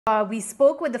We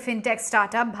spoke with the fintech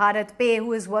startup BharatPe,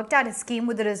 who has worked out a scheme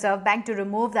with the Reserve Bank to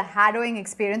remove the harrowing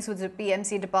experience which the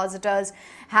PMC depositors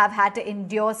have had to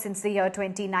endure since the year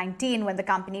 2019 when the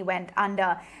company went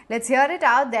under. Let's hear it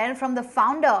out then from the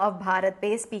founder of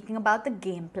BharatPe speaking about the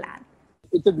game plan.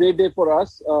 It's a great day for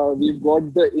us. We've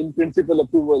got the in-principle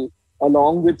approval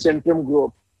along with Centrum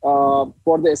Group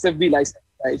for the SFB license,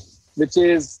 right? Which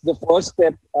is the first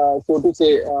step, so to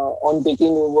say, on taking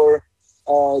over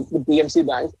the PMC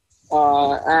Bank.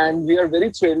 And we are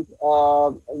very thrilled.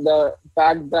 The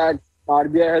fact that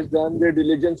RBI has done their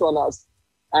diligence on us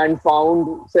and found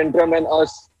Centrum and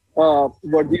us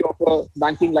worthy of a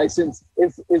banking license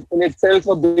is in itself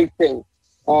a big thing.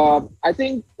 I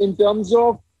think in terms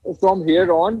of from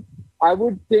here on, I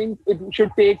would think it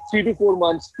should take 3 to 4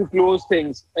 months to close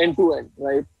things end to end,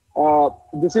 right?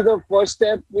 This is the first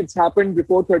step. It's happened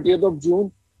before 30th of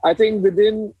June. I think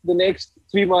within the next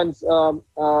 3 months,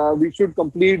 we should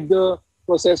complete the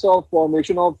process of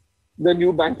formation of the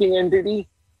new banking entity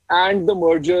and the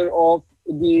merger of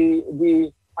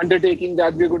the undertaking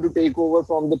that we're going to take over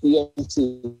from the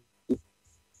PMC.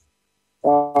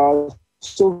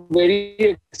 So very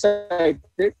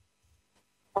excited.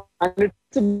 And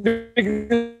it's a big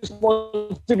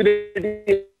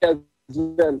responsibility as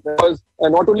well, because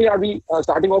not only are we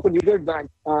starting off a new bank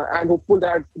and hopeful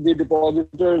that the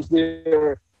depositors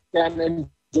there can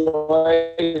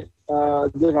enjoy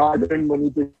the hard-earned money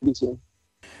pretty soon.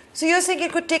 So you're saying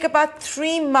it could take about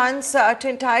 3 months to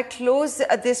entire close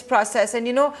this process. And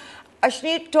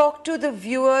Ashneer, talk to the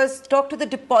viewers, talk to the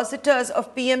depositors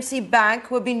of PMC Bank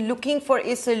who have been looking for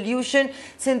a solution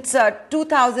since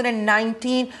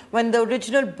 2019 when the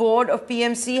original board of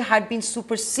PMC had been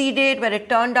superseded, where it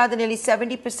turned out that nearly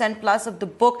 70% plus of the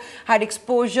book had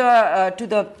exposure to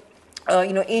the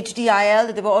HDIL,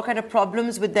 that there were all kind of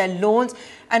problems with their loans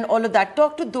and all of that.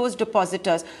 Talk to those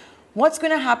depositors. What's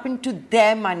going to happen to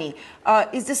their money?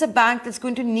 Is this a bank that's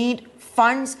going to need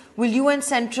funds? Will you and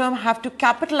Centrum have to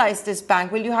capitalize this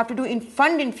bank? Will you have to do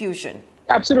fund infusion?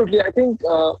 Absolutely. I think,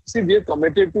 we are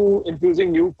committed to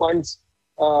infusing new funds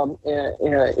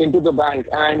into the bank,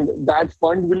 and that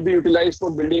fund will be utilized for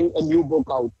building a new book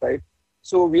out, right?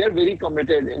 So we are very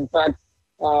committed. In fact,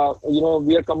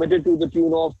 we are committed to the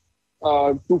tune of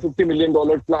 $250 million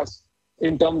plus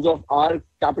in terms of our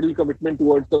capital commitment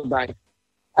towards the bank.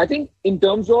 I think in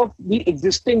terms of the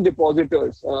existing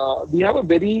depositors, we have a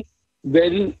very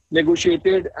well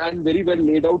negotiated and very well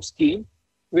laid out scheme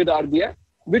with RBI,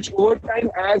 which over time,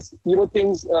 as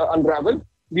things unravel,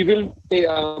 we will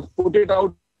put it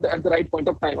out at the right point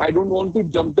of time. I don't want to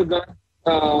jump the gun.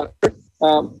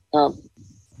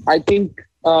 I think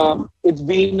it's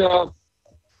been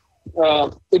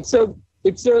it's a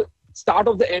start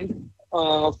of the end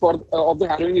of the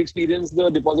harrowing experience the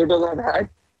depositors have had.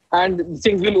 And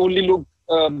things will only look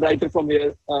brighter from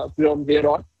here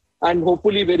on. And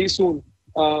hopefully very soon,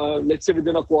 let's say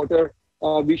within a quarter,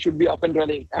 we should be up and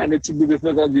running and it should be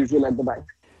business as usual at the bank.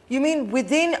 You mean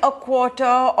within a quarter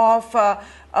of,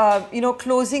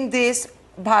 closing this,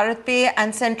 BharatPe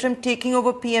and Centrum taking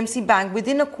over PMC Bank,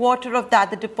 within a quarter of that,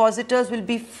 the depositors will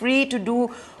be free to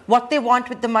do what they want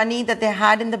with the money that they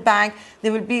had in the bank.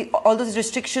 There will be, all those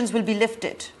restrictions will be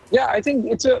lifted. Yeah, I think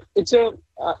it's a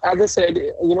as I said,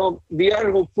 we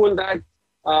are hopeful that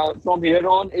from here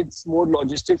on, it's more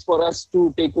logistics for us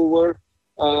to take over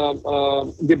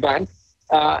the bank.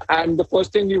 And the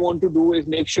first thing we want to do is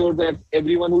make sure that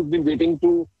everyone who's been waiting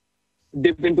to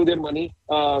dip into their money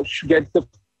should get the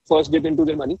first dip into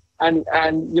their money. And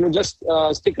just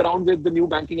stick around with the new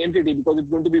banking entity because it's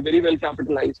going to be very well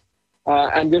capitalized.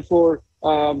 And therefore,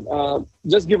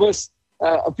 just give us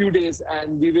a few days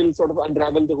and we will sort of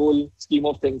unravel the whole scheme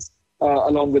of things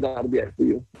along with RBI for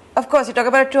you. Of course, you talk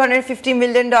about $250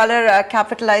 million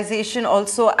capitalization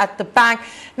also at the bank.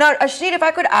 Now, Ashneer, if I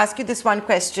could ask you this one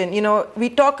question. We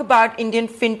talk about Indian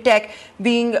fintech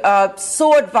being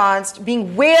so advanced,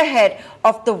 being way ahead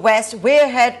of the West, way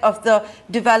ahead of the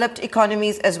developed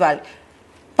economies as well.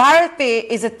 BharatPe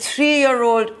is a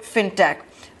 3-year-old fintech.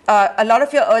 A lot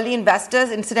of your early investors,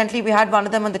 incidentally, we had one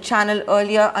of them on the channel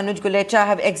earlier, Anuj Gulecha,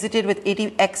 have exited with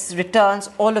 80x returns,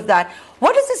 all of that.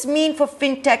 What does this mean for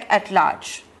fintech at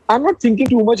large? I'm not thinking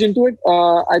too much into it.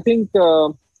 I think,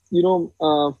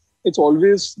 it's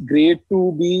always great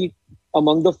to be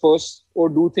among the first or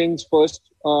do things first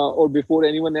or before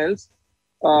anyone else.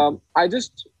 I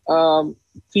just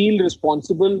feel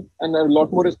responsible and a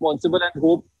lot more responsible and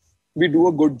hope we do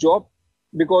a good job,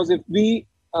 because if we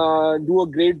do a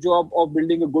great job of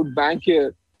building a good bank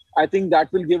here, I think that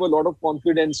will give a lot of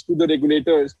confidence to the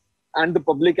regulators and the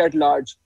public at large